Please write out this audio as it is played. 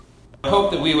I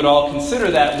hope that we would all consider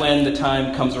that when the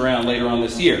time comes around later on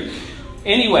this year.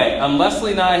 Anyway,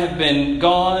 Leslie and I have been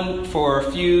gone for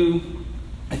a few...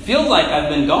 It feels like I've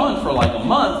been gone for like a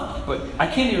month, but I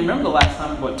can't even remember the last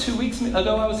time, 2 weeks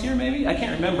ago I was here maybe? I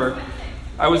can't remember.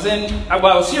 I was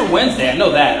here Wednesday, I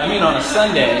know that. I mean on a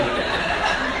Sunday.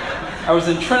 I was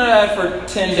in Trinidad for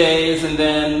 10 days, and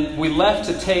then we left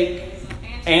to take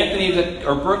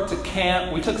Brooke to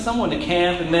camp. We took someone to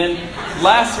camp, and then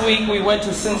last week we went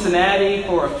to Cincinnati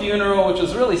for a funeral, which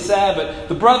was really sad, but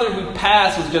the brother who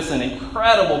passed was just an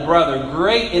incredible brother,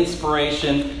 great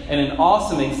inspiration, and an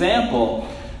awesome example.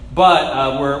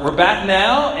 But we're back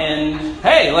now, and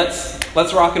hey,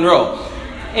 let's rock and roll.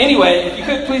 Anyway, if you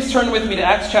could please turn with me to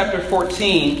Acts chapter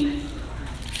 14.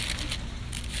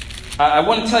 I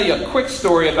want to tell you a quick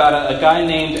story about a guy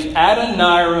named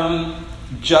Adoniram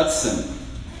Judson.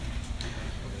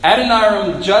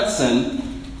 Adoniram Judson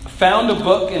found a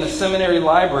book in a seminary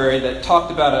library that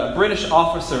talked about a British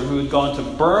officer who had gone to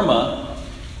Burma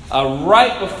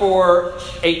right before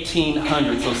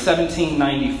 1800, so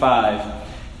 1795.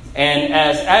 And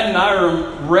as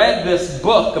Adoniram read this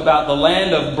book about the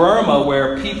land of Burma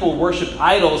where people worship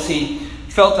idols, he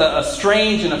felt a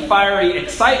strange and a fiery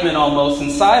excitement almost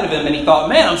inside of him. And he thought,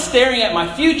 man, I'm staring at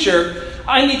my future.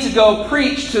 I need to go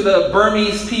preach to the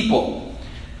Burmese people.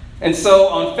 And so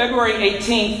on February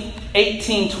 18th,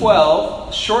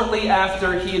 1812, shortly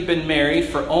after he had been married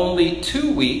for only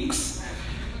 2 weeks,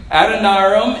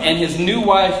 Adoniram and his new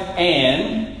wife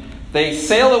Anne, they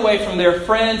sail away from their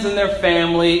friends and their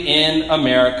family in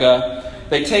America.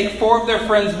 They take 4 of their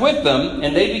friends with them,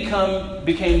 and they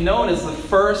became known as the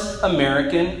first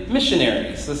American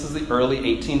missionaries. This is the early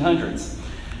 1800s.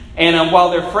 And while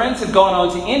their friends had gone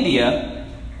on to India,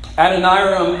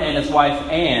 Adoniram and his wife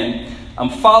Anne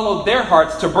followed their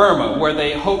hearts to Burma, where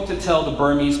they hoped to tell the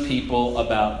Burmese people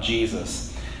about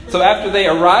Jesus. So after they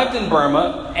arrived in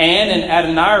Burma, Anne and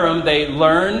Adoniram, they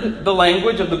learned the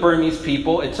language of the Burmese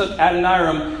people. It took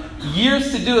Adoniram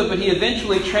years to do it, but he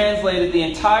eventually translated the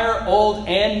entire Old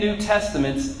and New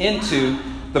Testaments into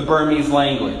the Burmese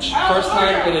language. First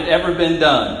time it had ever been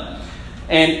done.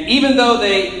 And even though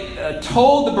they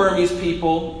told the Burmese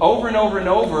people over and over and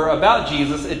over about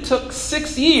Jesus, it took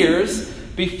 6 years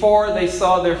before they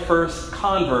saw their first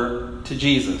convert to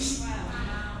Jesus.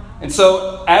 And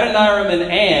so Adoniram and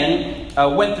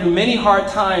Anne went through many hard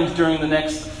times during the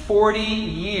next 40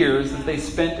 years that they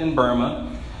spent in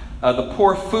Burma. The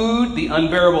poor food, the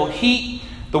unbearable heat,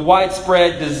 the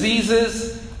widespread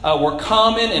diseases were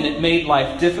common, and it made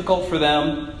life difficult for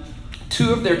them.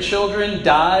 2 of their children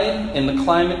died in the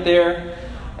climate there,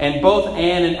 and both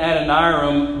Anne and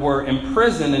Adoniram were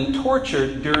imprisoned and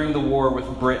tortured during the war with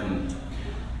Britain.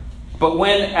 But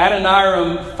when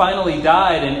Adoniram finally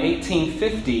died in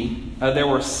 1850, there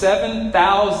were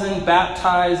 7,000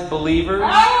 baptized believers,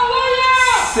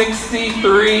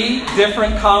 63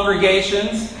 different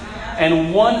congregations,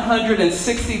 and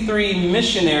 163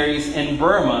 missionaries in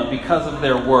Burma because of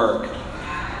their work.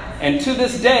 And to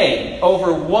this day,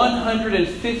 over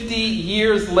 150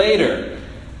 years later,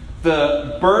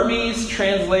 the Burmese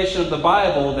translation of the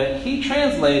Bible that he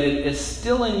translated is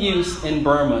still in use in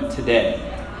Burma today.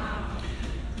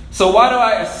 So why do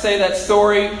I say that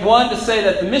story? One, to say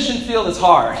that the mission field is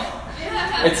hard.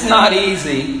 It's not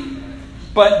easy.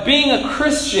 But being a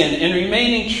Christian and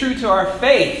remaining true to our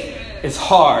faith is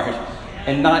hard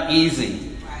and not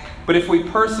easy. But if we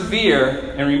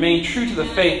persevere and remain true to the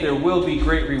faith, there will be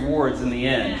great rewards in the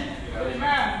end.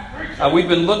 We've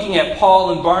been looking at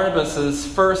Paul and Barnabas'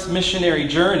 first missionary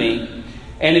journey,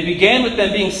 and it began with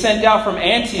them being sent out from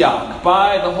Antioch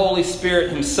by the Holy Spirit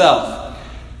himself.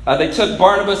 They took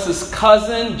Barnabas'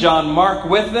 cousin, John Mark,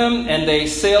 with them, and they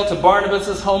sailed to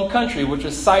Barnabas' home country, which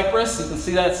is Cyprus. You can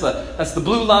see that's the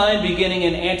blue line beginning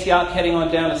in Antioch, heading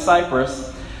on down to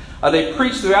Cyprus. They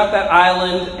preached throughout that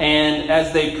island, and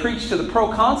as they preached to the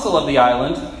proconsul of the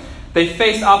island, they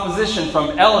faced opposition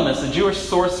from Elymas, a Jewish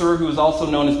sorcerer who was also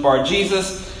known as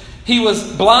Bar-Jesus. He was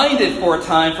blinded for a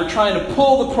time for trying to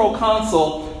pull the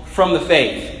proconsul from the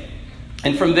faith.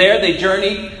 And from there, they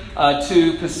journeyed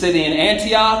to Pisidian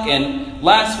Antioch. And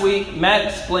last week, Matt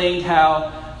explained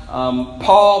how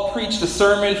Paul preached a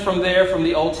sermon from there, from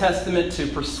the Old Testament, to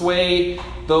persuade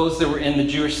those that were in the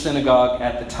Jewish synagogue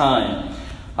at the time.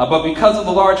 But because of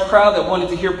the large crowd that wanted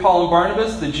to hear Paul and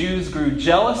Barnabas, the Jews grew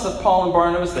jealous of Paul and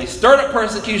Barnabas. They stirred up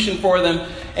persecution for them,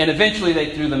 and eventually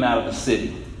they threw them out of the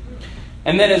city.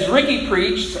 And then as Ricky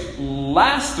preached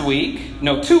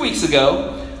 2 weeks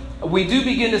ago, we do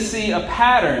begin to see a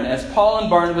pattern as Paul and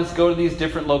Barnabas go to these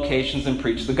different locations and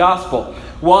preach the gospel.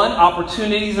 1,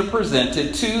 opportunities are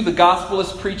presented. 2, the gospel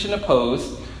is preached and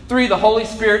opposed. 3, the Holy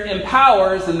Spirit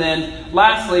empowers. And then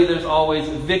lastly, there's always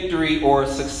victory or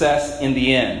success in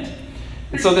the end.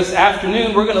 And so this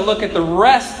afternoon, we're going to look at the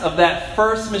rest of that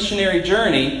first missionary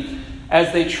journey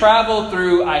as they travel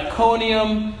through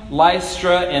Iconium,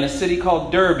 Lystra, and a city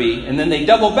called Derbe. And then they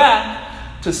double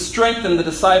back to strengthen the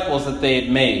disciples that they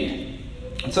had made.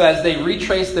 And so as they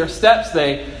retrace their steps,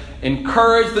 they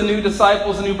encourage the new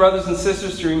disciples and new brothers and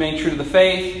sisters to remain true to the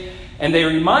faith. And they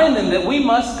remind them that we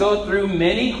must go through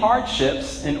many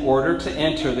hardships in order to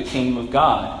enter the kingdom of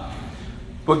God.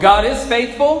 But God is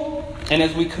faithful, and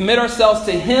as we commit ourselves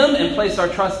to Him and place our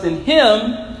trust in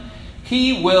Him,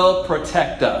 He will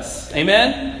protect us.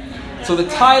 Amen? So the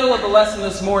title of the lesson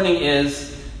this morning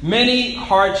is Many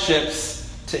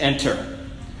Hardships to Enter.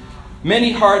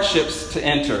 Many hardships to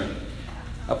enter.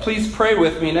 Please pray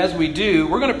with me, and as we do,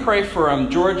 we're going to pray for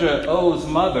Georgia O's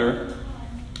mother.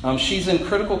 She's in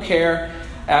critical care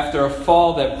after a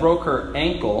fall that broke her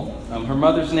ankle. Her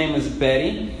mother's name is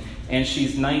Betty, and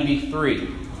she's 93.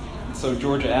 So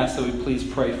Georgia asked that we please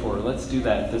pray for her. Let's do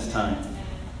that at this time.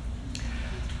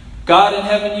 God in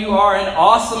heaven, you are an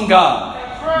awesome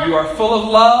God. You are full of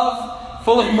love,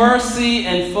 full of mercy,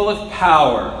 and full of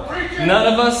power.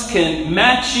 None of us can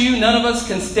match you. None of us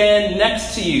can stand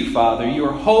next to you, Father. You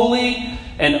are holy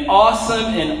and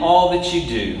awesome in all that you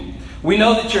do. We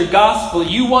know that your gospel,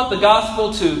 you want the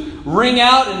gospel to ring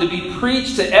out and to be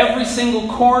preached to every single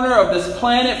corner of this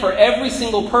planet, for every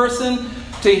single person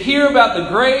to hear about the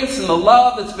grace and the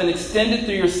love that's been extended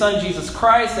through your Son, Jesus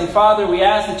Christ. And Father, we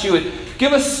ask that you would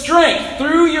give us strength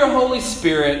through your Holy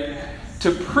Spirit to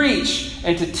preach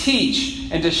and to teach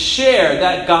and to share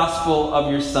that gospel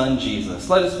of your Son, Jesus.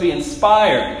 Let us be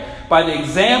inspired by the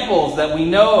examples that we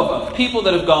know of people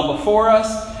that have gone before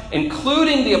us,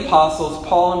 including the apostles,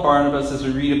 Paul and Barnabas, as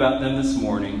we read about them this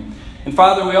morning. And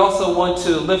Father, we also want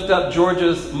to lift up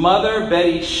Georgia's mother,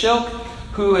 Betty Shilk,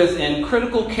 who is in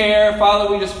critical care.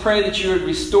 Father, we just pray that you would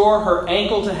restore her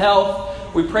ankle to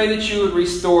health. We pray that you would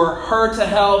restore her to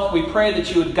health. We pray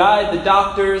that you would guide the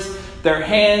doctors, their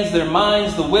hands, their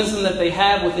minds, the wisdom that they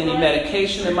have with any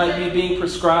medication that might be being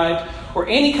prescribed, or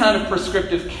any kind of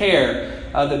prescriptive care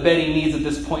that Betty needs at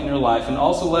this point in her life. And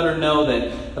also let her know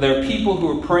that there are people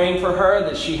who are praying for her,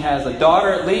 that she has a daughter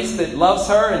at least that loves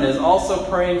her and is also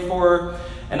praying for her.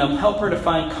 And help her to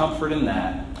find comfort in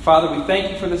that. Father, we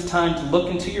thank you for this time to look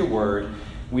into your word.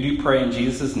 We do pray in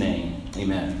Jesus' name.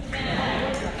 Amen.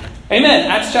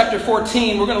 Amen. Acts chapter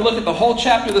 14. We're going to look at the whole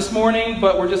chapter this morning,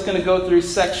 but we're just going to go through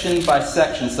section by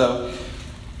section. So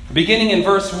beginning in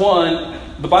verse 1,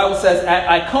 the Bible says, At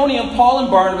Iconium, Paul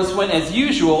and Barnabas went as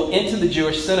usual into the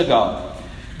Jewish synagogue.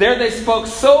 There they spoke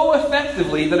so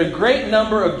effectively that a great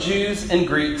number of Jews and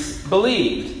Greeks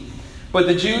believed. But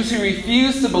the Jews who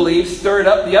refused to believe stirred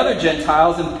up the other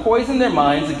Gentiles and poisoned their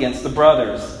minds against the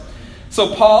brothers.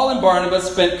 So Paul and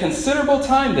Barnabas spent considerable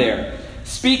time there,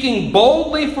 speaking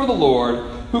boldly for the Lord,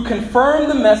 who confirmed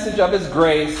the message of his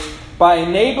grace by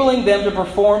enabling them to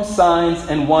perform signs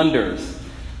and wonders.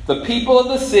 The people of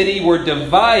the city were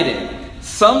divided.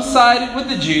 Some sided with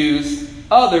the Jews,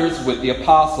 others with the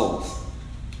apostles.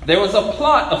 There was a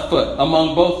plot afoot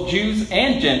among both Jews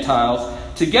and Gentiles,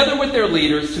 together with their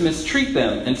leaders, to mistreat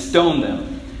them and stone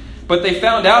them. But they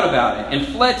found out about it and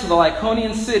fled to the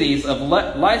Lycaonian cities of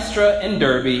Lystra and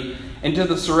Derbe and to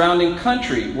the surrounding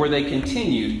country, where they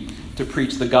continued to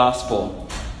preach the gospel.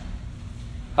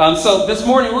 So this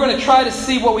morning we're going to try to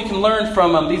see what we can learn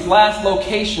from these last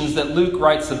locations that Luke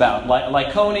writes about.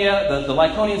 Lycaonia, the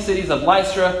Lycaonian cities of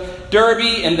Lystra,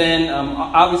 Derbe, and then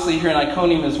obviously here in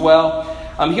Iconium as well.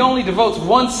 He only devotes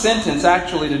one sentence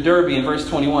actually to Derbe in verse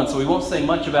 21, so we won't say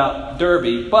much about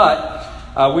Derbe, but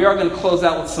we are going to close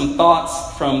out with some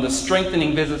thoughts from the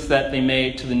strengthening visits that they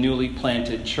made to the newly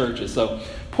planted churches. So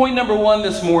point number 1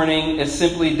 this morning is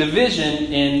simply division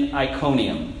in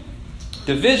Iconium.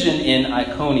 Division in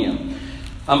Iconium.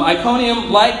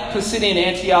 Iconium, like Pisidian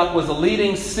Antioch, was a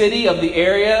leading city of the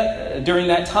area during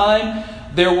that time.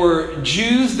 There were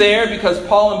Jews there because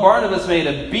Paul and Barnabas made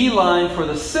a beeline for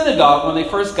the synagogue when they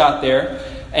first got there,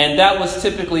 and that was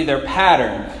typically their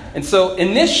pattern. And so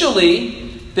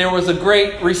initially, there was a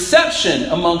great reception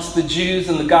amongst the Jews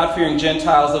and the God-fearing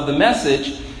Gentiles of the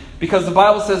message, because the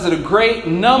Bible says that a great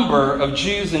number of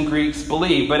Jews and Greeks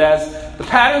believed. But as the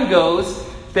pattern goes,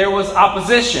 there was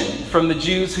opposition from the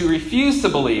Jews who refused to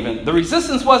believe. And the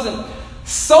resistance wasn't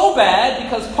so bad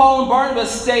because Paul and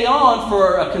Barnabas stay on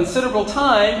for a considerable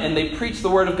time and they preach the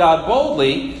word of God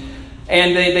boldly.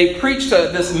 And they preached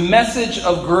this message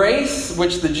of grace,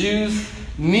 which the Jews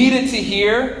needed to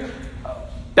hear,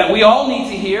 that we all need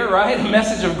to hear, right? A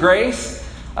message of grace.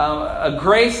 a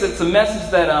grace that's a message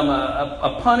that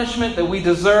a punishment that we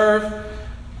deserve,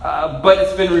 but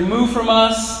it's been removed from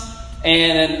us,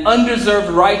 and an undeserved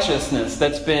righteousness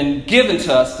that's been given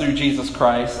to us through Jesus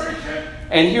Christ.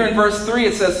 And here in verse 3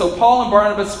 it says, "So Paul and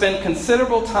Barnabas spent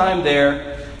considerable time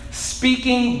there,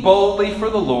 speaking boldly for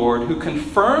the Lord, who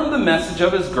confirmed the message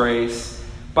of his grace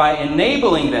by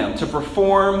enabling them to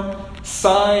perform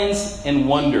signs and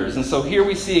wonders." And so here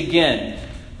we see again,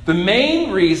 the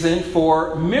main reason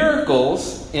for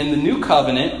miracles in the new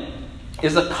covenant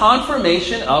is a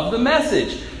confirmation of the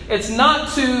message. It's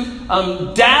not to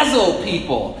dazzle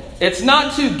people. It's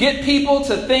not to get people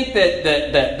to think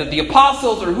that the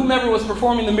apostles or whomever was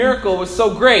performing the miracle was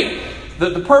so great.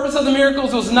 The purpose of the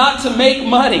miracles was not to make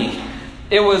money.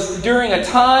 It was during a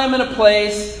time and a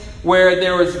place where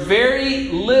there was very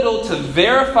little to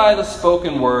verify the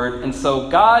spoken word. And so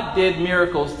God did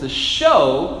miracles to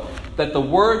show that the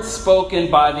word spoken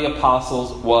by the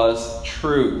apostles was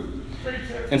true.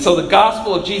 And so the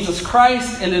gospel of Jesus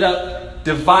Christ ended up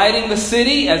dividing the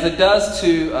city, as it does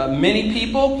to many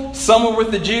people. Some were with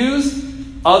the Jews,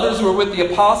 others were with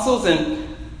the apostles. And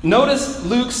notice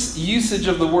Luke's usage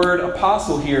of the word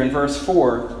apostle here in verse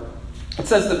 4. It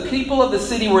says the people of the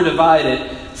city were divided.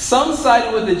 Some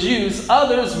sided with the Jews,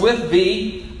 others with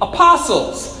the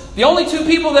apostles. The only two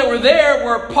people that were there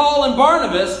were Paul and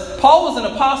Barnabas. Paul was an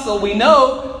apostle, we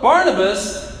know.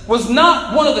 Barnabas was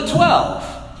not one of the 12.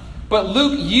 But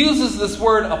Luke uses this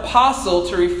word apostle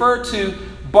to refer to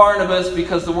Barnabas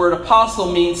because the word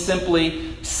apostle means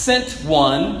simply sent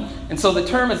one. And so the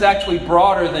term is actually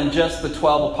broader than just the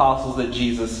 12 apostles that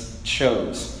Jesus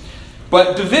chose.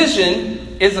 But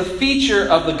division is a feature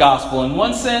of the gospel. In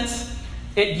one sense,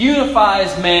 it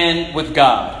unifies man with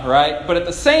God, right? But at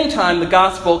the same time, the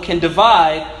gospel can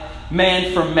divide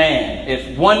man from man.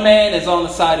 If one man is on the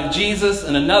side of Jesus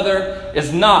and another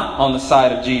is not on the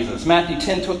side of Jesus. Matthew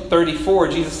 10:34,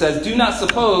 Jesus says, "Do not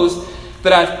suppose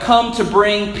that I've come to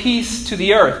bring peace to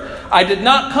the earth. I did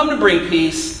not come to bring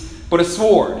peace, but a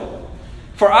sword.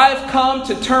 For I have come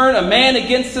to turn a man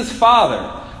against his father,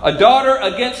 a daughter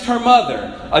against her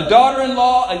mother, a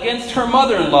daughter-in-law against her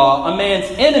mother-in-law. A man's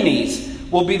enemies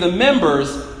will be the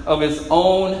members of his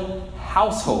own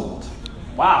household."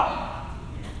 Wow.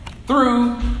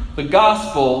 Through the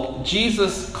gospel,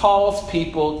 Jesus calls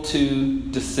people to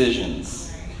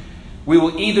decisions. We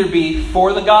will either be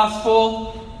for the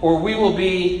gospel or we will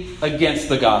be against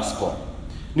the gospel.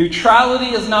 Neutrality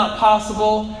is not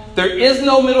possible. There is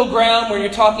no middle ground where you're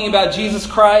talking about Jesus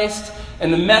Christ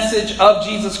and the message of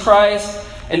Jesus Christ.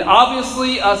 And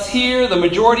obviously us here, the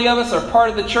majority of us are part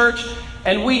of the church,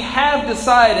 and we have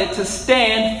decided to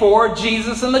stand for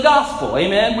Jesus and the gospel.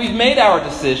 Amen? We've made our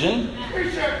decision.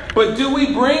 But do we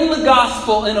bring the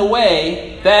gospel in a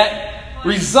way that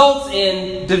results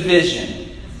in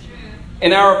division?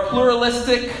 In our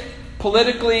pluralistic,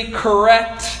 politically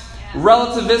correct,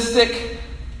 relativistic,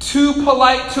 too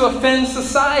polite to offend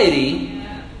society,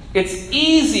 it's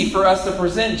easy for us to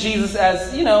present Jesus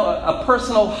as, a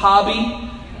personal hobby,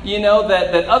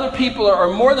 that other people are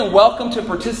more than welcome to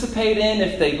participate in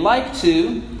if they'd like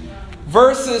to,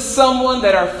 versus someone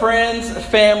that our friends,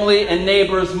 family, and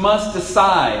neighbors must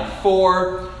decide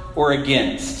for or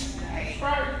against.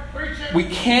 We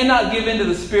cannot give in to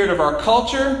the spirit of our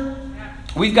culture.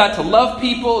 We've got to love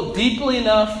people deeply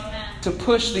enough to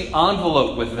push the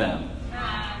envelope with them.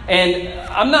 And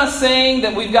I'm not saying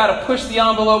that we've got to push the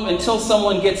envelope until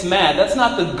someone gets mad. That's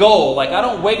not the goal. Like, I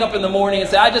don't wake up in the morning and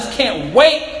say, I just can't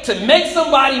wait to make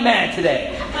somebody mad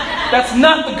today. That's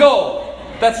not the goal.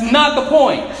 That's not the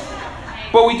point.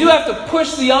 But we do have to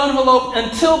push the envelope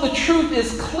until the truth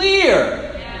is clear.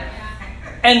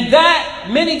 And that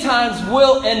many times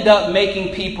will end up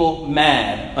making people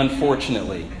mad,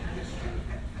 unfortunately.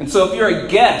 And so if you're a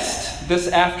guest this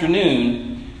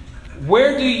afternoon,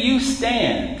 where do you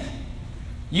stand?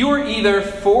 You are either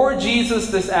for Jesus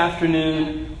this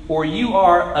afternoon or you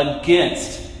are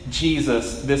against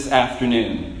Jesus this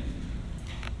afternoon.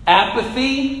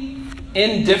 Apathy,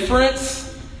 indifference,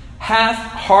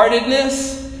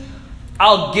 half-heartedness,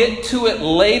 I'll get to it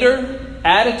later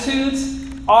attitudes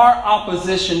are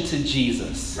opposition to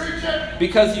Jesus.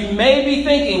 Because you may be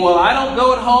thinking, well, I don't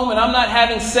go at home and I'm not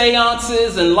having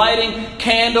seances and lighting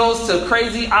candles to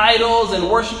crazy idols and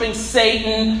worshiping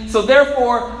Satan, so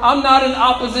therefore I'm not in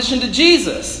opposition to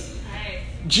Jesus.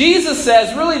 Jesus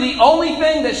says really the only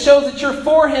thing that shows that you're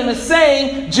for him is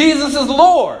saying Jesus is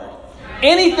Lord.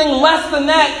 Anything less than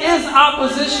that is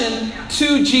opposition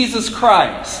to Jesus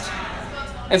Christ.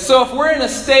 And so if we're in a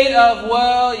state of,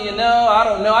 well, I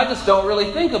don't know, I just don't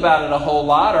really think about it a whole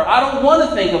lot, or I don't want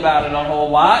to think about it a whole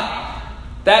lot,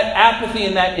 that apathy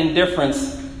and that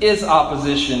indifference is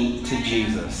opposition to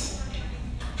Jesus.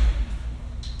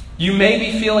 You may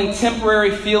be feeling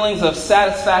temporary feelings of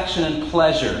satisfaction and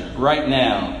pleasure right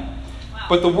now.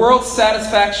 But the world's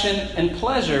satisfaction and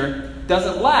pleasure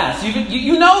doesn't last.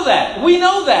 You know that. We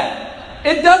know that.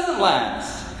 It doesn't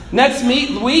last. Next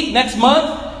week, next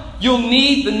month, you'll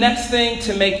need the next thing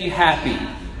to make you happy.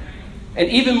 And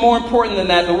even more important than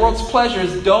that, the world's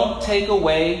pleasures don't take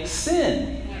away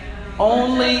sin.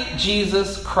 Only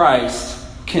Jesus Christ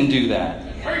can do that.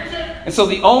 And so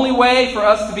the only way for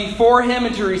us to be for Him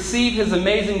and to receive His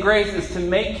amazing grace is to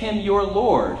make Him your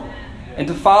Lord and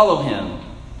to follow Him.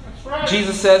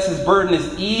 Jesus says His burden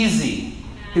is easy.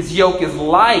 His yoke is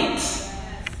light.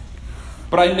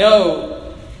 But I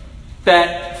know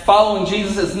that following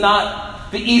Jesus is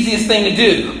not the easiest thing to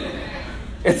do.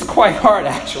 It's quite hard,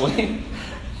 actually.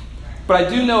 But I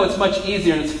do know it's much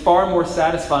easier and it's far more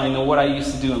satisfying than what I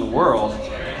used to do in the world.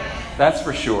 That's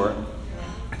for sure.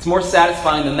 It's more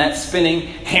satisfying than that spinning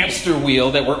hamster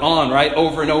wheel that we're on, right?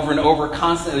 Over and over and over,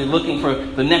 constantly looking for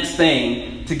the next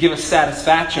thing to give us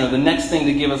satisfaction or the next thing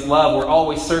to give us love. We're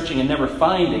always searching and never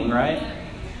finding, right?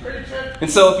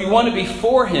 And so if you want to be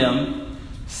for Him,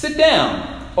 sit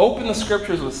down, open the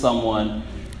Scriptures with someone,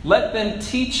 let them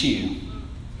teach you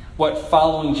what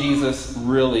following Jesus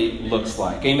really looks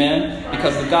like. Amen?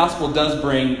 Because the gospel does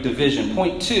bring division.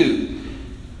 Point 2,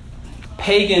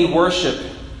 pagan worship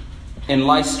in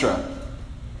Lystra.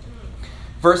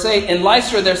 Verse 8, in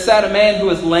Lystra there sat a man who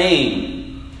was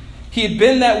lame. He had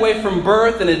been that way from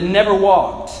birth and had never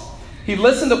walked. He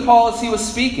listened to Paul as he was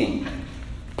speaking.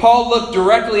 Paul looked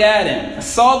directly at him,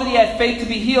 saw that he had faith to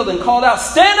be healed, and called out,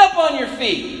 "Stand up on your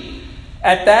feet!"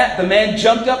 At that, the man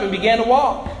jumped up and began to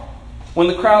walk. When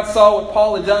the crowd saw what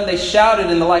Paul had done, they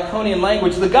shouted in the Lycaonian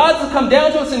language, "The gods have come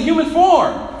down to us in human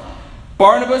form!"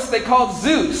 Barnabas they called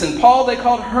Zeus, and Paul they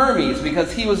called Hermes,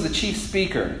 because he was the chief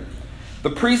speaker. The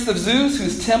priest of Zeus,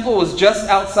 whose temple was just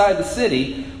outside the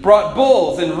city, brought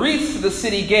bulls and wreaths to the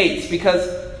city gates, because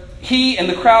he and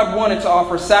the crowd wanted to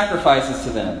offer sacrifices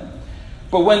to them.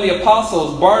 But when the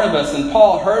apostles Barnabas and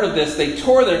Paul heard of this, they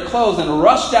tore their clothes and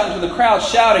rushed out into the crowd,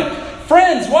 shouting,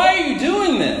 "Friends, why are you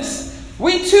doing this?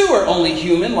 We too are only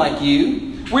human like you.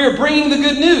 We are bringing the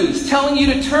good news, telling you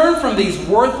to turn from these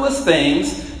worthless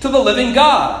things to the living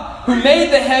God, who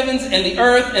made the heavens and the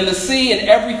earth and the sea and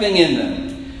everything in them.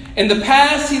 In the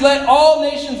past, He let all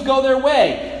nations go their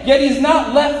way, yet He has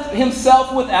not left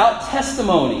Himself without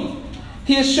testimony.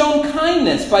 He has shown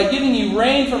kindness by giving you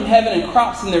rain from heaven and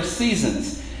crops in their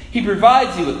seasons. He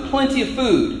provides you with plenty of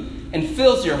food and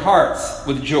fills your hearts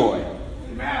with joy."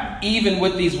 Amen. Even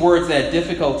with these words, they had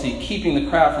difficulty keeping the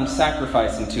crowd from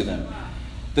sacrificing to them.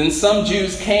 Then some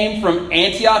Jews came from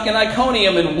Antioch and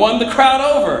Iconium and won the crowd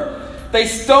over. They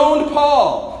stoned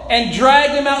Paul and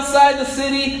dragged him outside the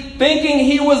city, thinking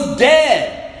he was dead.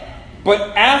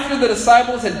 But after the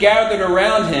disciples had gathered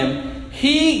around him,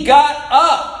 he got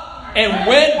up and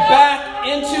went back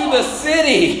into the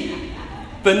city.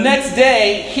 The next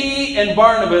day, he and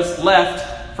Barnabas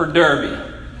left for Derbe.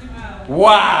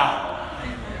 Wow.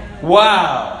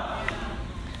 Wow.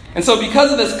 And so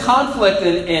because of this conflict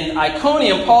in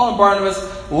Iconium, Paul and Barnabas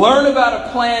learn about a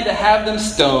plan to have them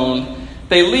stoned.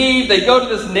 They leave, they go to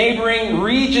this neighboring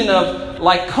region of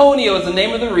Lycaonia is the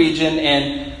name of the region,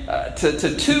 and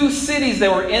to two cities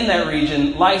that were in that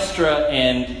region, Lystra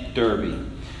and Derbe.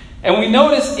 And we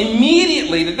notice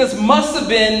immediately that this must have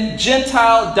been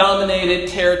Gentile-dominated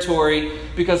territory,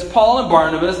 because Paul and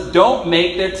Barnabas don't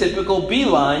make their typical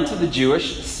beeline to the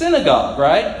Jewish synagogue,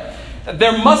 right?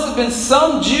 There must have been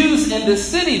some Jews in this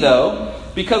city, though,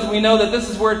 because we know that this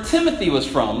is where Timothy was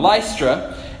from,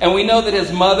 Lystra. And we know that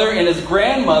his mother and his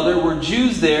grandmother were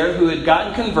Jews there who had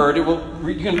gotten converted.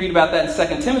 You can read about that in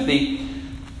 2 Timothy.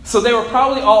 So they were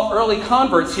probably all early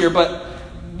converts here, but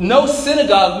no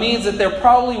synagogue means that there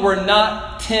probably were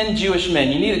not 10 Jewish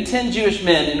men. You needed 10 Jewish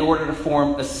men in order to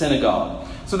form a synagogue.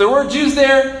 So there were Jews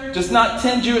there, just not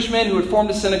 10 Jewish men who had formed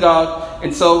a synagogue.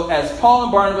 And so as Paul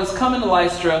and Barnabas come into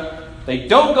Lystra, they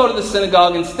don't go to the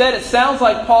synagogue. Instead, it sounds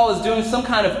like Paul is doing some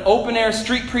kind of open-air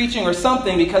street preaching or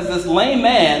something, because this lame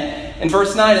man, in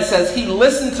verse 9, it says, he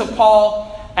listened to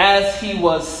Paul as he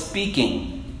was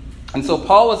speaking. And so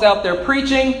Paul was out there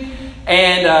preaching,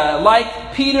 and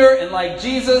like Peter and like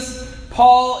Jesus,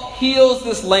 Paul heals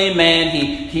this lame man.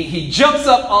 He jumps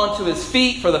up onto his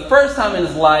feet for the first time in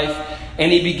his life,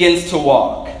 and he begins to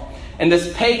walk. In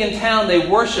this pagan town, they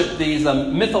worship these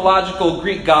mythological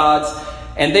Greek gods,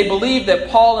 and they believe that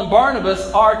Paul and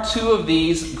Barnabas are two of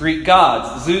these Greek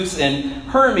gods, Zeus and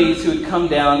Hermes, who had come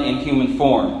down in human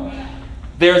form.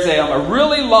 There's a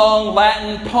really long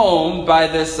Latin poem by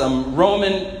this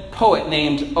Roman poet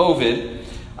named Ovid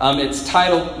It's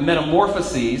titled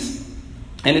Metamorphoses,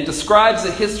 and it describes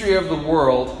the history of the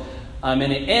world, and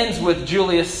it ends with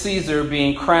Julius Caesar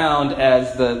being crowned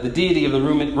as the deity of the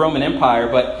Roman Empire.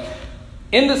 But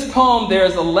in this poem,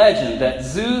 there's a legend that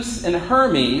Zeus and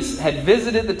Hermes had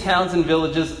visited the towns and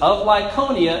villages of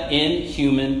Laconia in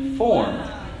human form.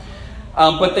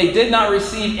 But they did not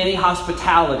receive any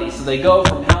hospitality. So they go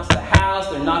from house to house.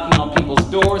 They're knocking on people's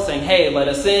doors saying, hey, let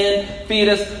us in, feed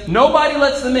us. Nobody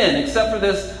lets them in except for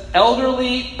this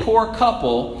elderly, poor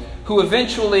couple who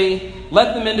eventually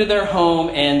let them into their home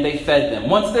and they fed them.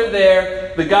 Once they're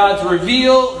there, the gods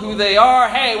reveal who they are.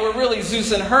 Hey, we're really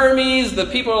Zeus and Hermes. The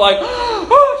people are like,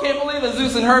 oh, I can't believe that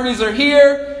Zeus and Hermes are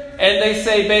here. And they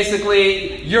say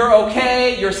basically, you're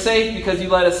okay, you're safe because you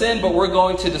let us in, but we're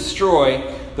going to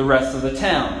destroy the rest of the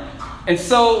town. And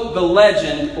so the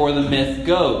legend or the myth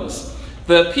goes.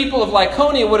 The people of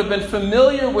Laconia would have been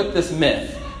familiar with this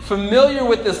myth, familiar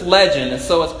with this legend. And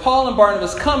so as Paul and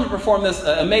Barnabas come to perform this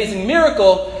amazing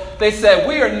miracle, they said,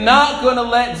 we are not going to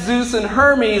let Zeus and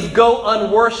Hermes go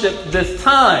unworshipped this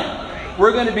time.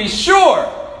 We're going to be sure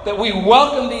that we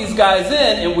welcome these guys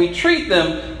in and we treat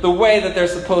them the way that they're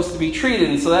supposed to be treated.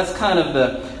 And so that's kind of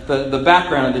the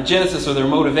background, the genesis or their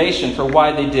motivation for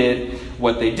why they did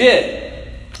what they did.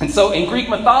 And so in Greek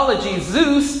mythology,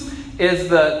 Zeus is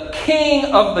the king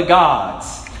of the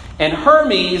gods. And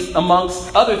Hermes,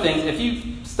 amongst other things, if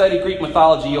you study Greek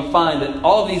mythology, you'll find that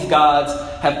all of these gods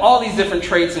have all these different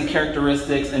traits and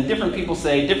characteristics, and different people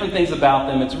say different things about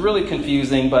them. It's really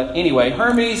confusing. But anyway,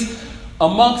 Hermes,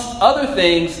 amongst other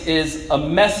things, is a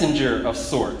messenger of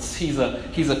sorts. He's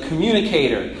a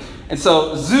communicator. And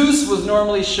so Zeus was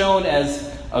normally shown as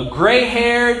a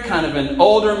gray-haired, kind of an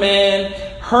older man.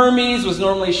 Hermes was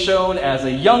normally shown as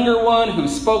a younger one who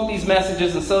spoke these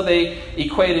messages. And so they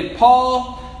equated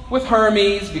Paul with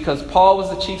Hermes because Paul was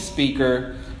the chief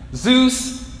speaker.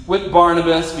 Zeus with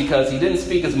Barnabas because he didn't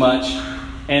speak as much.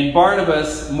 And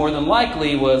Barnabas, more than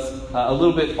likely, was a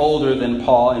little bit older than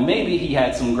Paul. And maybe he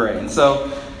had some gray. And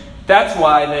so that's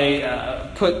why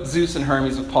they put Zeus and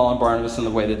Hermes with Paul and Barnabas in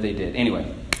the way that they did.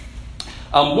 Anyway,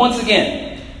 once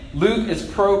again, Luke is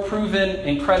proven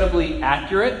incredibly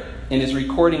accurate in his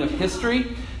recording of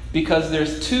history because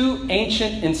there's two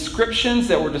ancient inscriptions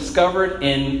that were discovered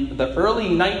in the early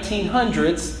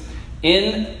 1900s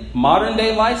in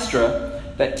modern-day Lystra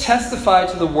that testify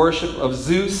to the worship of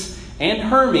Zeus and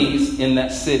Hermes in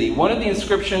that city. One of the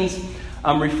inscriptions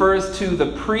refers to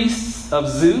the priests of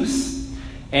Zeus,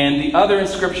 and the other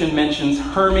inscription mentions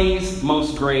Hermes,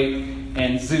 most great,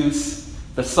 and Zeus,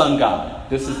 the sun god.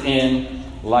 This is in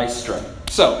Lystra.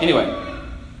 So, anyway,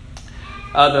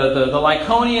 the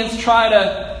Lyconians try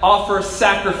to offer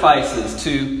sacrifices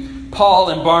to Paul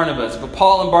and Barnabas, but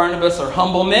Paul and Barnabas are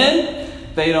humble men.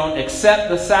 They don't accept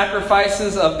the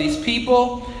sacrifices of these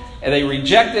people, and they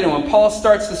reject it. And when Paul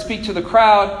starts to speak to the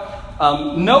crowd,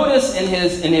 notice in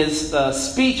his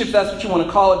speech, if that's what you want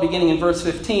to call it, beginning in verse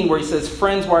 15, where he says,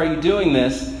 "Friends, why are you doing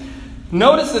this?"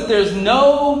 Notice that there's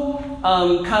no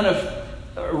kind of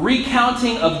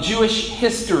recounting of Jewish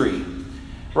history,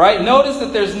 right? Notice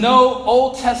that there's no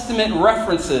Old Testament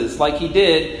references like he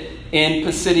did in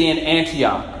Pisidian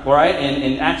Antioch, right?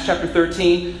 In Acts chapter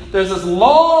 13, there's this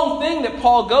long thing that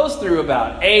Paul goes through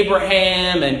about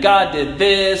Abraham and God did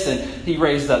this and he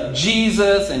raised up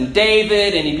Jesus and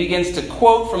David, and he begins to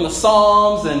quote from the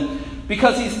Psalms, and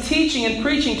because he's teaching and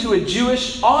preaching to a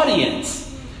Jewish audience.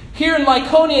 Here in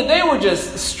Lyconia, they were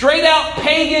just straight out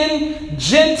pagan,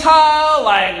 Gentile,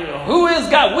 like, who is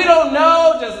God? We don't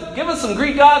know. Just give us some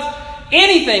Greek gods.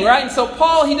 Anything, right? And so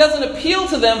Paul, he doesn't appeal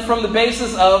to them from the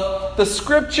basis of the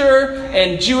scripture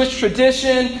and Jewish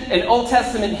tradition and Old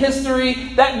Testament history.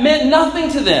 That meant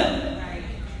nothing to them.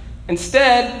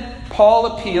 Instead,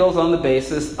 Paul appeals on the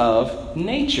basis of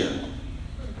nature.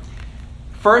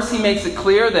 First, he makes it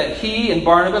clear that he and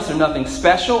Barnabas are nothing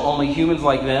special, only humans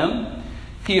like them.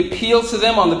 He appeals to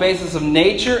them on the basis of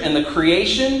nature and the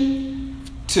creation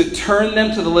to turn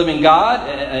them to the living God.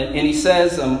 And he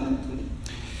says,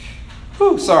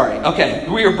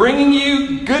 we are bringing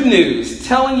you good news,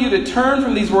 telling you to turn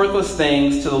from these worthless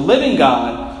things to the living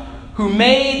God who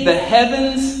made the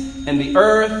heavens and the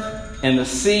earth and the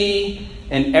sea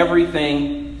and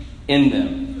everything in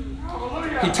them.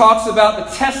 He talks about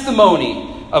the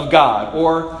testimony of God,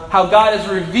 or how God has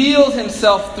revealed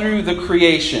himself through the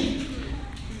creation.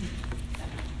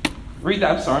 Read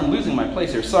that. I'm sorry, I'm losing my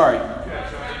place here. Sorry.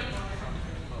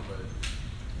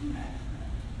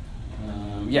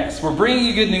 Yes, we're bringing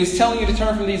you good news, telling you to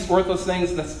turn from these worthless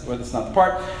things. That's not the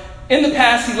part. In the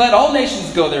past, he let all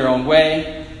nations go their own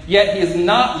way, yet he has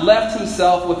not left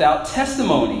himself without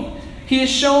testimony. He has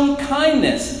shown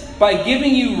kindness by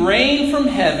giving you rain from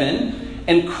heaven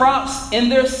and crops in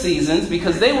their seasons,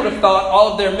 because they would have thought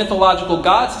all of their mythological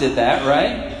gods did that,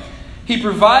 right? He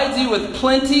provides you with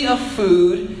plenty of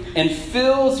food and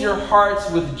fills your hearts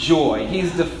with joy.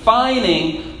 He's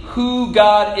defining who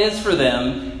God is for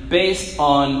them based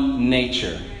on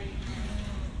nature.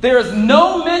 There is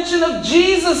no mention of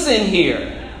Jesus in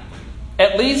here.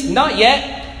 At least not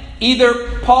yet.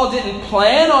 Either Paul didn't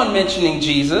plan on mentioning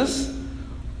Jesus,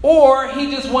 or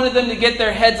he just wanted them to get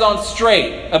their heads on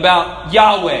straight about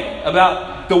Yahweh,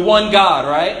 about the one God,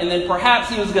 right? And then perhaps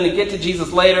he was going to get to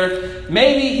Jesus later.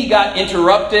 Maybe he got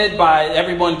interrupted by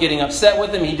everyone getting upset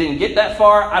with him. He didn't get that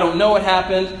far. I don't know what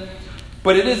happened.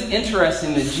 But it is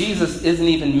interesting that Jesus isn't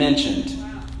even mentioned.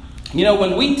 You know,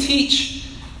 when we teach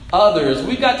others,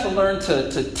 we've got to learn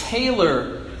to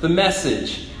tailor the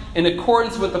message in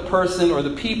accordance with the person or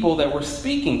the people that we're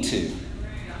speaking to.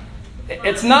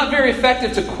 It's not very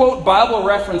effective to quote Bible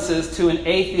references to an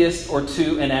atheist or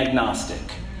to an agnostic.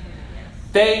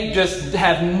 They just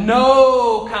have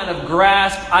no kind of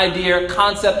grasp, idea,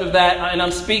 concept of that. And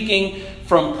I'm speaking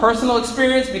from personal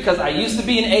experience because I used to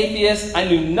be an atheist. I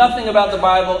knew nothing about the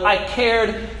Bible. I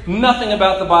cared nothing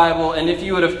about the Bible. And if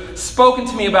you would have spoken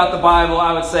to me about the Bible,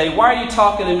 I would say, why are you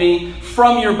talking to me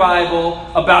from your Bible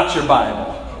about your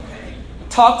Bible?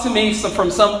 Talk to me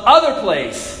from some other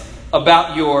place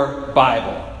about your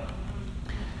Bible.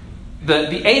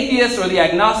 The atheist or the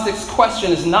agnostic's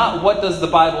question is not what does the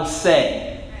Bible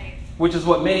say, which is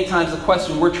what many times the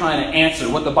question we're trying to answer,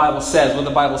 what the Bible says, what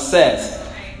the Bible says.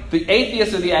 The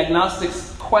atheist or the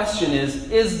agnostic's question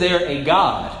is there a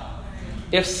God?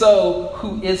 If so,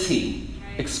 who is he?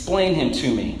 Explain him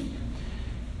to me.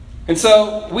 And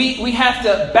so we have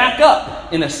to back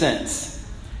up in a sense.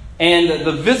 And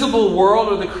the visible world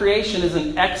or the creation is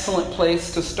an excellent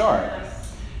place to start.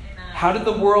 How did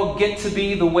the world get to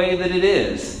be the way that it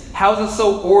is? How is it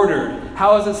so ordered?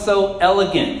 How is it so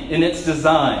elegant in its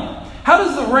design? How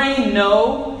does the rain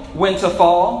know when to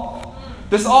fall?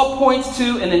 This all points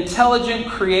to an intelligent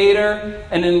creator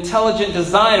and an intelligent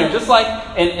designer. Just like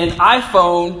an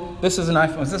iPhone. This is an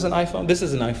iPhone. Is this an iPhone? This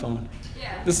is an iPhone.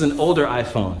 Yeah. This is an older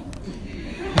iPhone.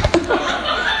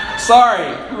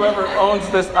 Sorry, whoever owns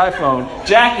this iPhone.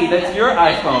 Jackie, that's your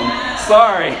iPhone.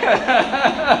 Sorry.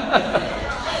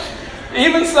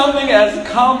 Even something as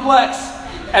complex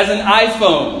as an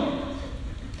iPhone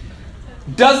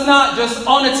does not just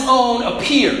on its own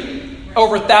appear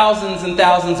over thousands and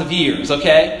thousands of years,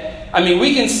 okay? I mean,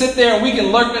 we can sit there and we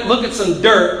can look at some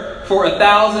dirt for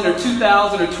 1,000 or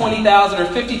 2,000 or 20,000 or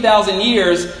 50,000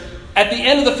 years. At the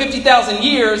end of the 50,000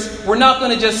 years, we're not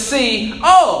going to just see,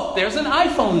 oh, there's an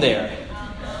iPhone there.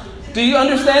 Do you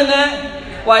understand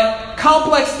that? Like,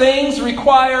 complex things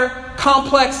require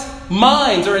complex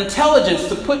minds or intelligence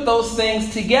to put those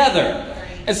things together.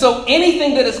 And so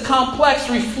anything that is complex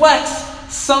reflects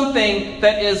something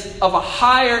that is of a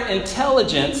higher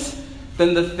intelligence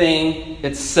than the thing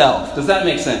itself. Does that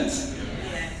make sense?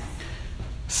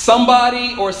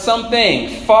 Somebody or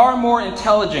something far more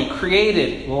intelligent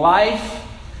created life,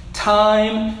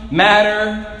 time,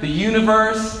 matter, the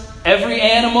universe, every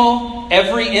animal,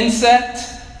 every insect,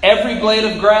 every blade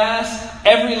of grass,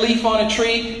 every leaf on a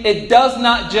tree. It does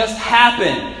not just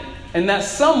happen. And that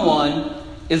someone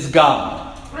is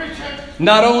God.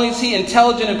 Not only is he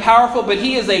intelligent and powerful, but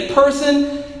he is a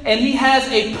person and he has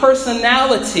a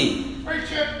personality.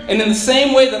 And in the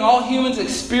same way that all humans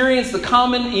experience the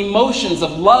common emotions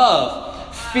of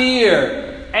love,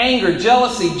 fear, anger,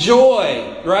 jealousy,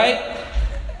 joy, right?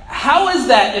 How is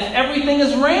that if everything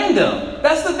is random?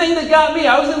 That's the thing that got me.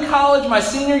 I was in college my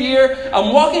senior year.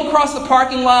 I'm walking across the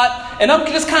parking lot and I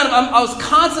was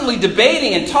constantly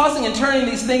debating and tossing and turning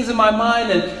these things in my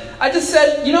mind. And I just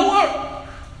said, you know what?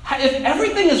 If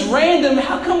everything is random,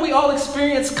 how come we all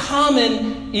experience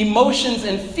common emotions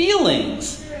and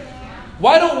feelings?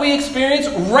 Why don't we experience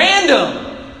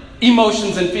random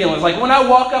emotions and feelings? Like when I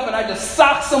walk up and I just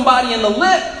sock somebody in the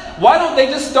lip, why don't they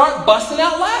just start busting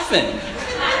out laughing?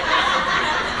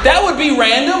 That would be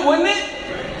random, wouldn't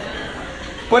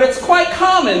it? But it's quite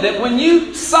common that when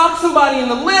you sock somebody in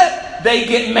the lip, they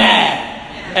get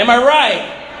mad. Am I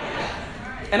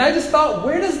right? And I just thought,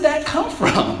 where does that come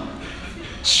from?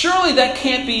 Surely that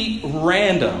can't be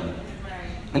random.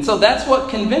 And so that's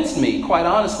what convinced me, quite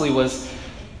honestly, was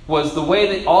the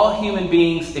way that all human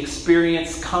beings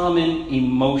experience common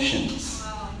emotions.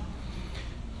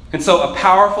 And so a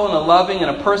powerful and a loving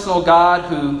and a personal God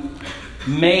who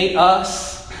made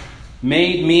us,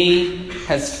 made me,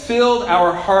 has filled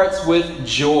our hearts with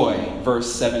joy,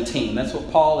 verse 17. That's what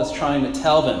Paul is trying to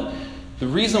tell them. The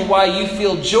reason why you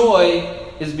feel joy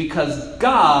is because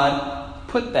God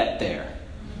put that there.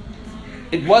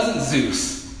 It wasn't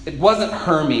Zeus. It wasn't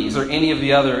Hermes or any of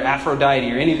the other,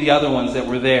 Aphrodite or any of the other ones that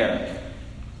were there.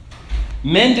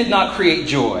 Men did not create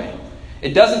joy.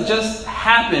 It doesn't just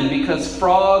happen because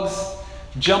frogs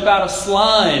jump out of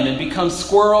slime and become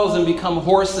squirrels and become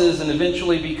horses and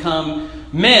eventually become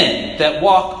men that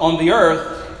walk on the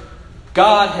earth.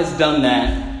 God has done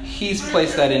that. He's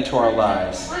placed that into our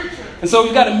lives. And so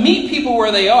we've got to meet people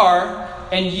where they are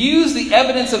and use the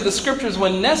evidence of the scriptures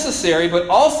when necessary, but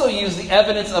also use the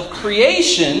evidence of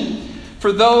creation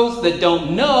for those that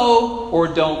don't know or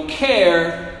don't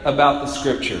care about the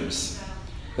scriptures.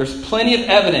 There's plenty of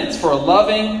evidence for a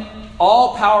loving,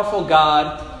 all-powerful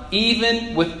God,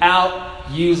 even without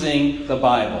using the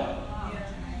Bible.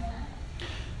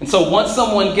 And so once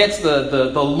someone gets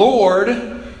the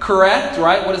Lord correct,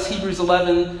 right? What does Hebrews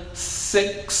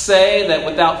 11:6 say? That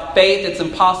without faith it's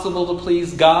impossible to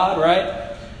please God,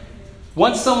 right?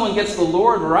 Once someone gets the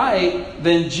Lord right,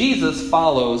 then Jesus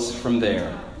follows from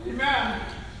there. Amen.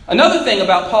 Another thing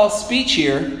about Paul's speech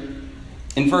here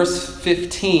in verse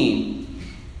 15.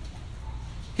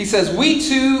 He says, we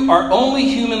too are only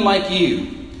human like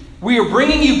you. We are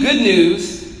bringing you good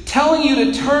news, telling you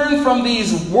to turn from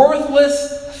these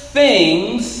worthless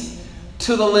things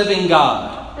to the living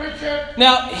God.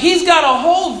 Now, he's got a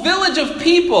whole village of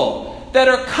people that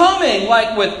are coming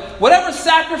like with whatever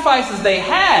sacrifices they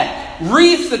had,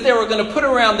 wreaths that they were going to put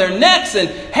around their necks, and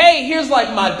hey, here's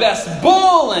like my best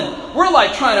bull, and we're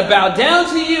like trying to bow down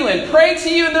to you and pray to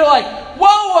you, and they're like,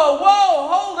 whoa,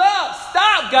 hold up,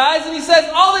 stop, guys. And he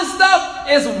says, all this stuff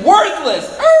is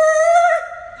worthless.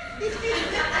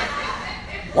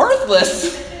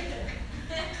 Worthless?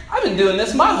 I've been doing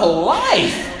this my whole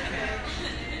life.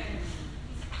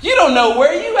 You don't know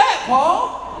where you at,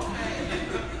 Paul.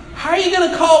 How are you going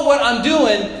to call what I'm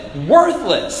doing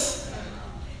worthless?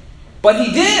 But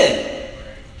he did.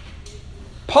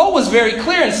 Paul was very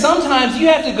clear, and sometimes you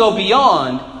have to go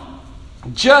beyond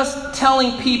just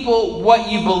telling people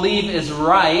what you believe is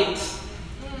right,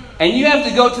 and you have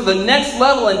to go to the next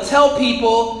level and tell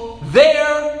people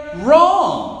they're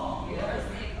wrong.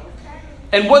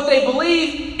 And what they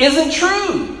believe isn't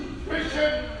true.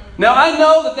 Now, I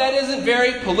know that isn't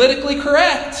very politically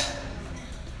correct.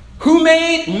 Who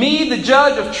made me the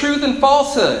judge of truth and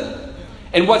falsehood?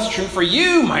 And what's true for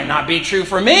you might not be true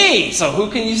for me. So who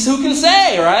can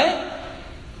say, right?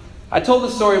 I told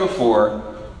the story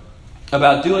before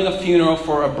about doing a funeral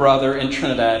for a brother in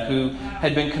Trinidad who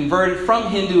had been converted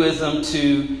from Hinduism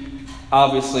to,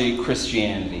 obviously,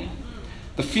 Christianity.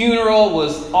 The funeral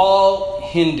was all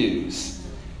Hindus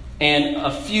and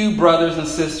a few brothers and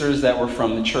sisters that were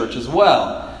from the church as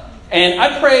well. And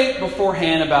I prayed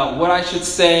beforehand about what I should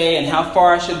say and how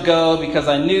far I should go, because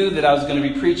I knew that I was going to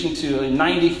be preaching to a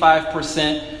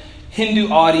 95% Hindu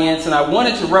audience, and I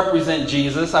wanted to represent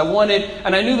Jesus.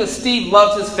 And I knew that Steve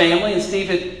loved his family, and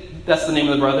Steve that's the name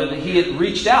of the brother, that he had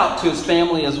reached out to his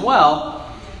family as well.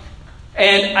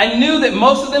 And I knew that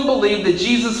most of them believed that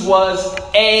Jesus was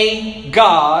a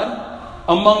God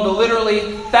among the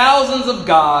literally thousands of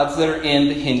gods that are in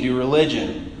the Hindu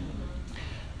religion.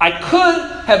 I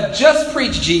could have just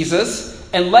preached Jesus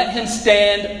and let him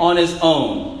stand on his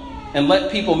own and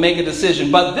let people make a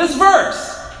decision. But this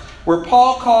verse, where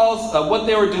Paul calls what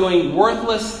they were doing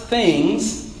worthless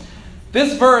things,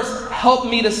 this verse helped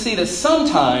me to see that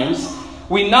sometimes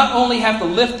we not only have to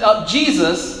lift up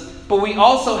Jesus, but we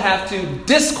also have to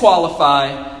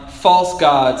disqualify false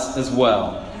gods as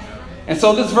well. And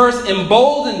so this verse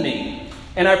emboldened me,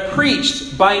 and I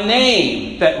preached by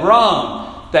name that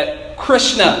Ram, that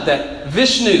Krishna, that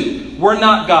Vishnu were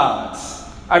not gods.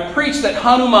 I preached that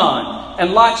Hanuman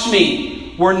and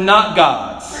Lakshmi were not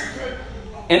gods.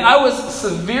 And I was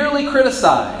severely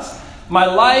criticized. My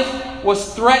life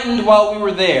was threatened while we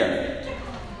were there.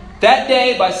 That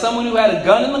day by someone who had a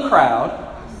gun in the crowd.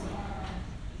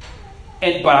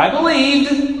 But I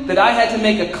believed that I had to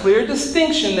make a clear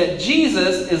distinction that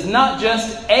Jesus is not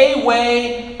just a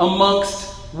way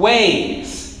amongst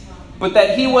ways, but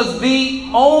that he was the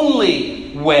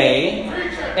only way,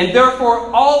 and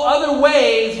therefore all other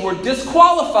ways were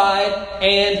disqualified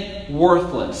and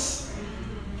worthless.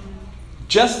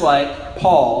 Just like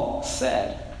Paul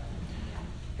said.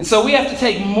 And so we have to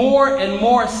take more and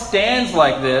more stands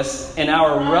like this in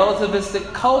our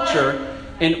relativistic culture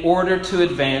in order to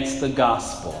advance the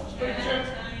gospel.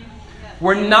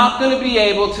 We're not going to be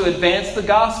able to advance the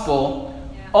gospel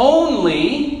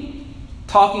only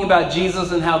talking about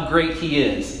Jesus and how great he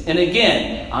is. And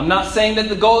again, I'm not saying that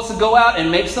the goal is to go out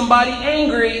and make somebody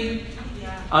angry.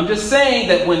 I'm just saying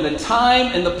that when the time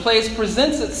and the place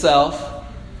presents itself,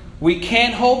 we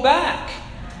can't hold back.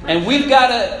 And we've got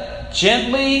to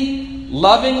gently,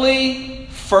 lovingly,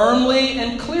 firmly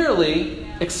and clearly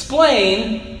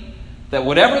explain that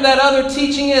whatever that other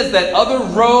teaching is, that other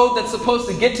road that's supposed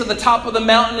to get to the top of the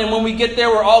mountain, and when we get there,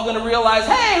 we're all going to realize,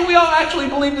 hey, we all actually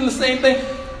believed in the same thing.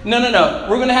 No.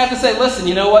 We're going to have to say, listen,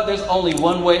 you know what? There's only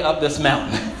one way up this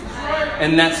mountain,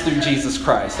 and that's through Jesus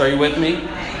Christ. Are you with me?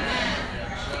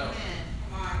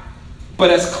 But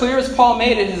as clear as Paul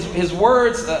made it, his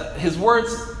words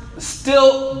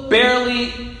still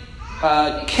barely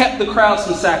kept the crowds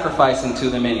from sacrificing to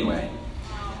them anyway.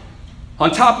 On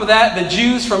top of that, the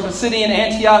Jews from Pisidian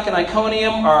Antioch and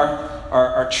Iconium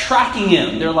are tracking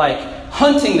him. They're like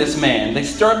hunting this man. They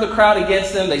stir up the crowd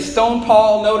against him. They stone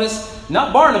Paul. Notice,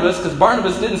 not Barnabas, because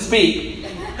Barnabas didn't speak.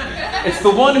 It's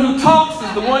the one who talks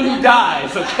is the one who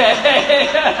dies, okay?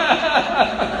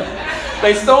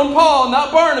 They stone Paul,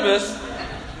 not Barnabas,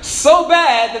 so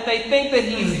bad that they think that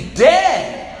he's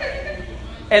dead.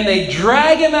 And they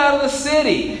drag him out of the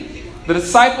city. The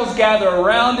disciples gather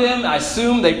around him. I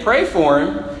assume they pray for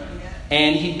him.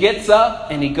 And he gets up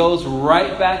and he goes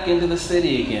right back into the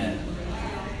city again.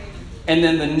 And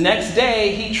then the next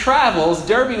day he travels.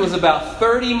 Derbe was about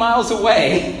 30 miles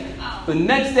away. The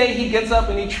next day he gets up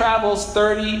and he travels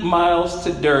 30 miles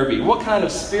to Derbe. What kind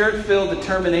of spirit-filled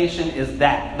determination is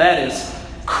that? That is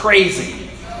crazy.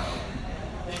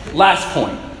 Last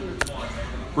point.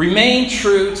 Remain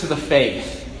true to the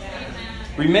faith.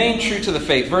 Remain true to the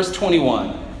faith. Verse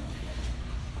 21.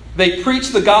 They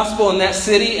preached the gospel in that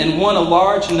city and won a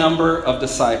large number of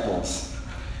disciples.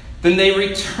 Then they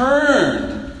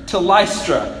returned to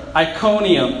Lystra,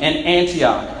 Iconium, and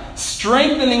Antioch,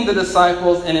 strengthening the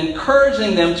disciples and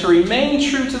encouraging them to remain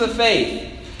true to the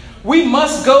faith. We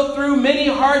must go through many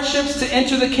hardships to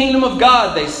enter the kingdom of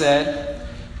God, they said.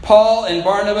 Paul and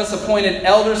Barnabas appointed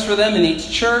elders for them in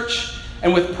each church,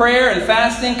 and with prayer and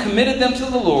fasting committed them to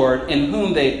the Lord, in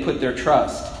whom they put their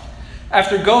trust.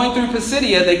 After going through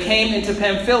Pisidia, they came into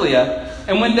Pamphylia,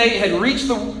 and when they had preached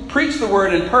the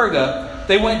word in Perga,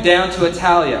 they went down to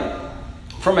Attalia.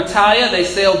 From Attalia, they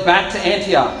sailed back to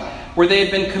Antioch, where they had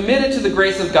been committed to the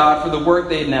grace of God for the work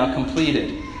they had now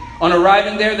completed. On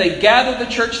arriving there, they gathered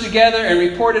the church together and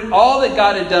reported all that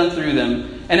God had done through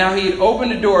them, and how he had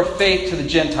opened a door of faith to the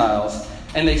Gentiles,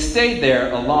 and they stayed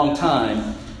there a long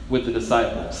time with the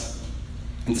disciples.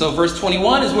 And so verse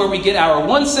 21 is where we get our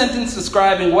one sentence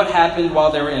describing what happened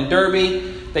while they were in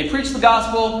Derbe. They preached the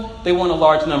gospel. They won a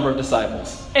large number of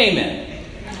disciples. Amen.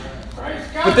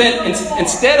 But then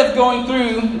instead of going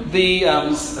through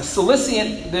the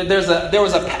Cilician, there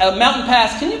was a mountain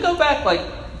pass. Can you go back like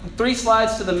 3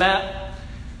 slides to the map?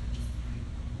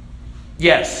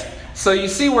 Yes. So you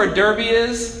see where Derbe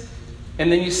is,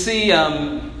 and then you see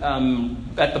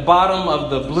at the bottom of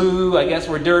the blue, I guess,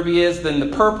 where Derbe is. Then the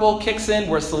purple kicks in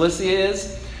where Cilicia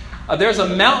is. There's a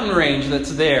mountain range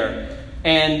that's there.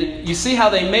 And you see how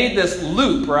they made this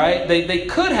loop, right? They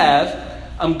could have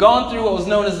gone through what was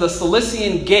known as the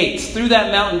Cilician Gates, through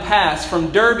that mountain pass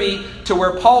from Derbe to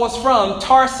where Paul was from,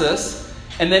 Tarsus,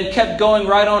 and then kept going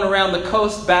right on around the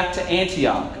coast back to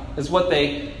Antioch, is what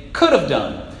they could have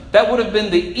done. That would have been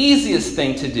the easiest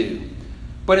thing to do.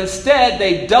 But instead,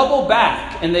 they double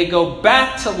back and they go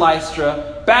back to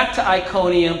Lystra, back to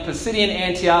Iconium, Pisidian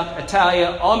Antioch,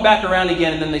 Attalia, on back around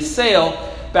again, and then they sail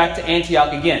back to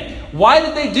Antioch again. Why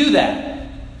did they do that?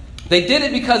 They did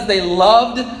it because they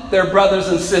loved their brothers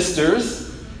and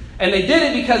sisters, and they did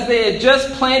it because they had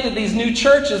just planted these new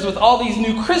churches with all these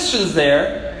new Christians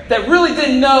there that really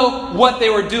didn't know what they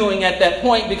were doing at that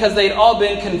point, because they'd all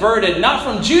been converted, not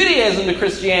from Judaism to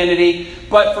Christianity,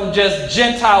 but from just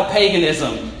Gentile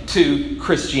paganism to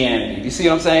Christianity. Do you see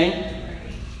what I'm saying?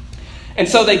 And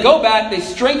so they go back, they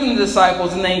strengthen the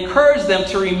disciples, and they encourage them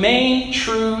to remain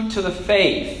true to the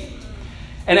faith.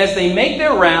 And as they make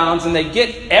their rounds and they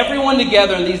get everyone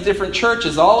together in these different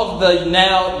churches, all of the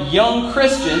now young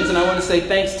Christians, and I want to say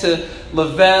thanks to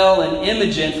Lavelle and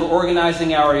Imogen for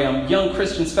organizing our Young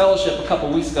Christians Fellowship a couple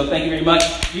weeks ago. Thank you very much.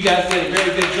 You guys did a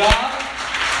very good job.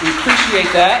 We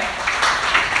appreciate that.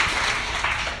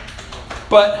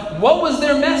 But what was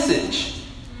their message?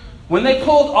 When they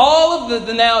pulled all of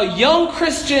the now young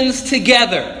Christians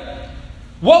together,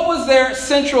 what was their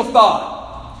central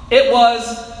thought? It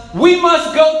was, we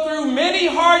must go through many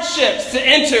hardships to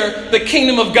enter the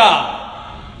kingdom of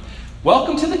God.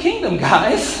 Welcome to the kingdom,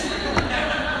 guys.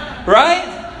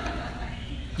 Right?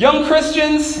 Young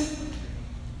Christians,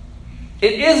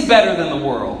 it is better than the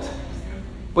world,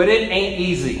 but it ain't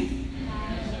easy.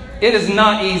 It is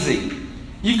not easy.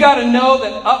 You've got to know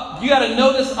that. You got to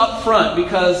know this up front,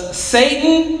 because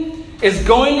Satan is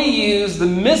going to use the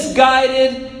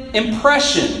misguided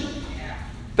impression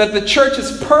that the church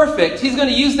is perfect. He's going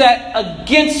to use that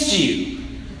against you.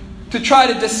 to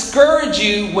try to discourage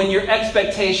you when your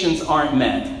expectations aren't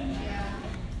met.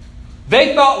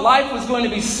 They thought life was going to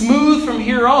be smooth from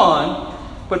here on,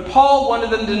 but Paul wanted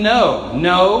them to know,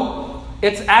 no,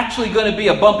 it's actually going to be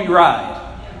a bumpy ride.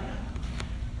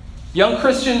 Young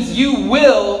Christians, you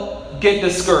will get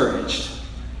discouraged.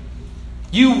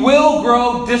 You will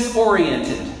grow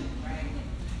disoriented.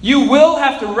 You will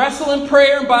have to wrestle in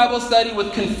prayer and Bible study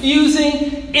with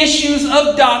confusing issues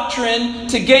of doctrine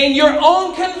to gain your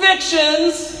own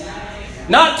convictions,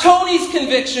 not Tony's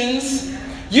convictions.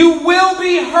 You will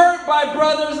be hurt by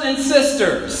brothers and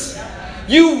sisters.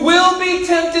 You will be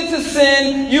tempted to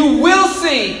sin. You will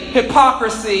see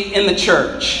hypocrisy in the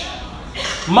church.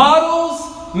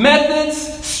 Models, methods,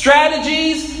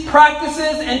 strategies,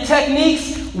 practices, and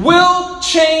techniques will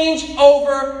change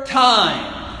over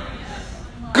time.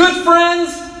 Good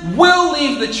friends will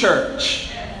leave the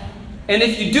church. And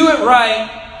if you do it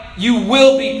right, you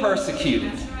will be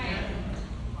persecuted.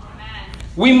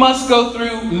 We must go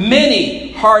through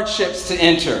many hardships to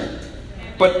enter,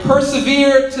 but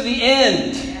persevere to the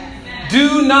end.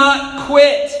 Do not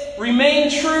quit. Remain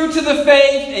true to the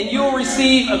faith, and you'll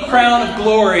receive a crown of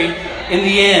glory in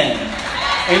the end.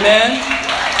 Amen.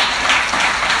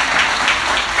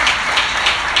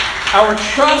 Our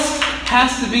trust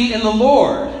has to be in the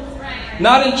Lord,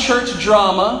 not in church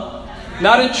drama,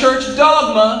 not in church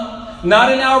dogma,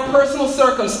 not in our personal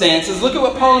circumstances. Look at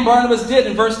what Paul and Barnabas did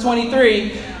in verse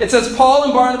 23. It says, Paul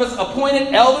and Barnabas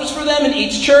appointed elders for them in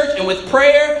each church, and with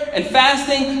prayer and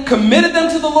fasting committed them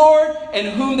to the Lord, in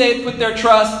whom they had put their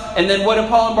trust. And then what did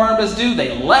Paul and Barnabas do?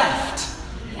 They left.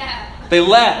 They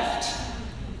left.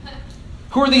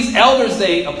 Who are these elders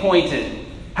they appointed?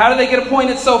 How did they get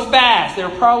appointed so fast? They were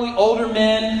probably older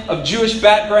men of Jewish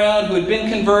background who had been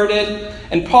converted.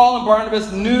 And Paul and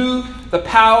Barnabas knew the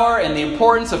power and the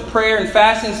importance of prayer and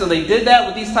fasting, so they did that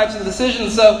with these types of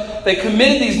decisions. So they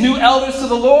committed these new elders to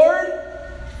the Lord.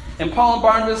 And Paul and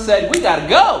Barnabas said, we got to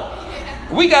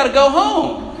go. We got to go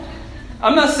home.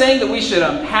 I'm not saying that we should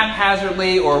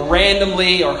haphazardly or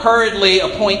randomly or hurriedly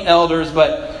appoint elders,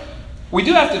 but we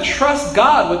do have to trust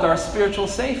God with our spiritual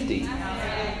safety.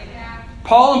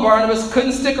 Paul and Barnabas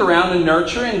couldn't stick around and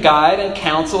nurture and guide and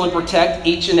counsel and protect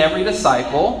each and every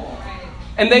disciple.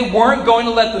 And they weren't going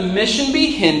to let the mission be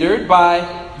hindered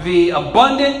by the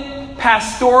abundant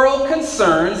pastoral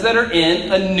concerns that are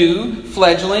in a new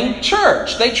fledgling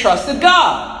church. They trusted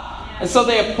God. And so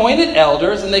they appointed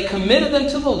elders and they committed them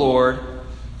to the Lord.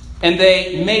 And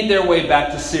they made their way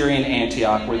back to Syrian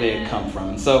Antioch, where they had come from.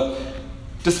 And so,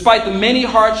 despite the many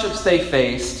hardships they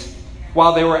faced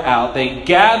while they were out, they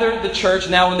gathered the church.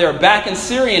 Now, when they were back in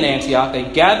Syrian Antioch, they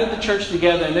gathered the church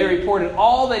together and they reported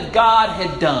all that God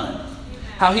had done.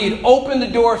 How he had opened the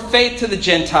door of faith to the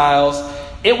Gentiles.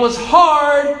 It was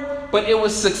hard, but it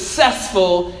was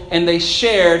successful, and they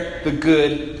shared the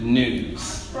good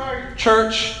news.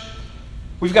 Church,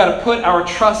 we've got to put our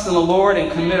trust in the Lord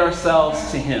and commit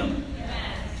ourselves to Him.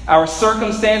 Our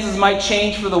circumstances might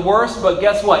change for the worse, but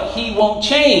guess what? He won't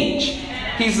change.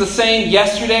 He's the same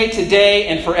yesterday, today,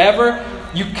 and forever.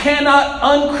 You cannot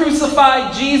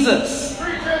uncrucify Jesus.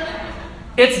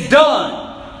 It's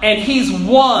done, and He's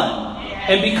won.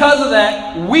 And because of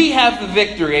that, we have the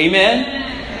victory.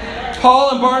 Amen?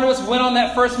 Paul and Barnabas went on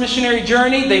that first missionary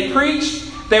journey. They preached.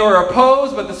 They were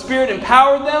opposed, but the Spirit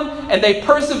empowered them. And they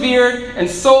persevered, and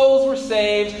souls were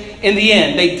saved in the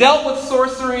end. They dealt with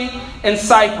sorcery in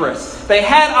Cyprus. They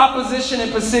had opposition in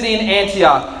Pisidian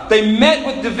Antioch. They met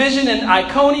with division in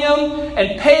Iconium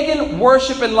and pagan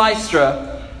worship in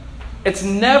Lystra. It's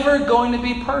never going to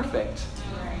be perfect.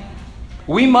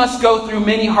 We must go through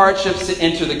many hardships to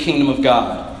enter the kingdom of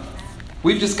God.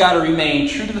 We've just got to remain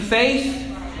true to the faith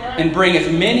and bring as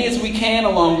many as we can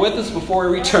along with us before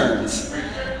He returns.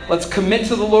 Let's commit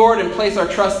to the Lord and place our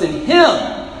trust in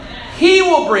Him. He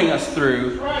will bring us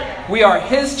through. We are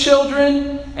His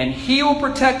children, and He will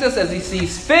protect us as He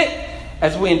sees fit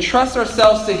as we entrust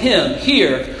ourselves to Him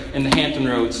here in the Hampton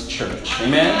Roads Church.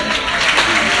 Amen?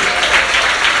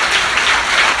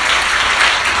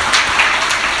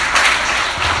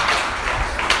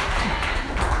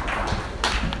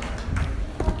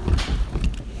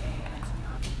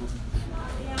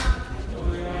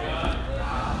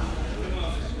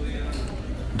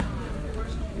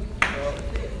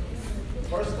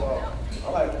 First of all, I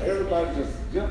like everybody just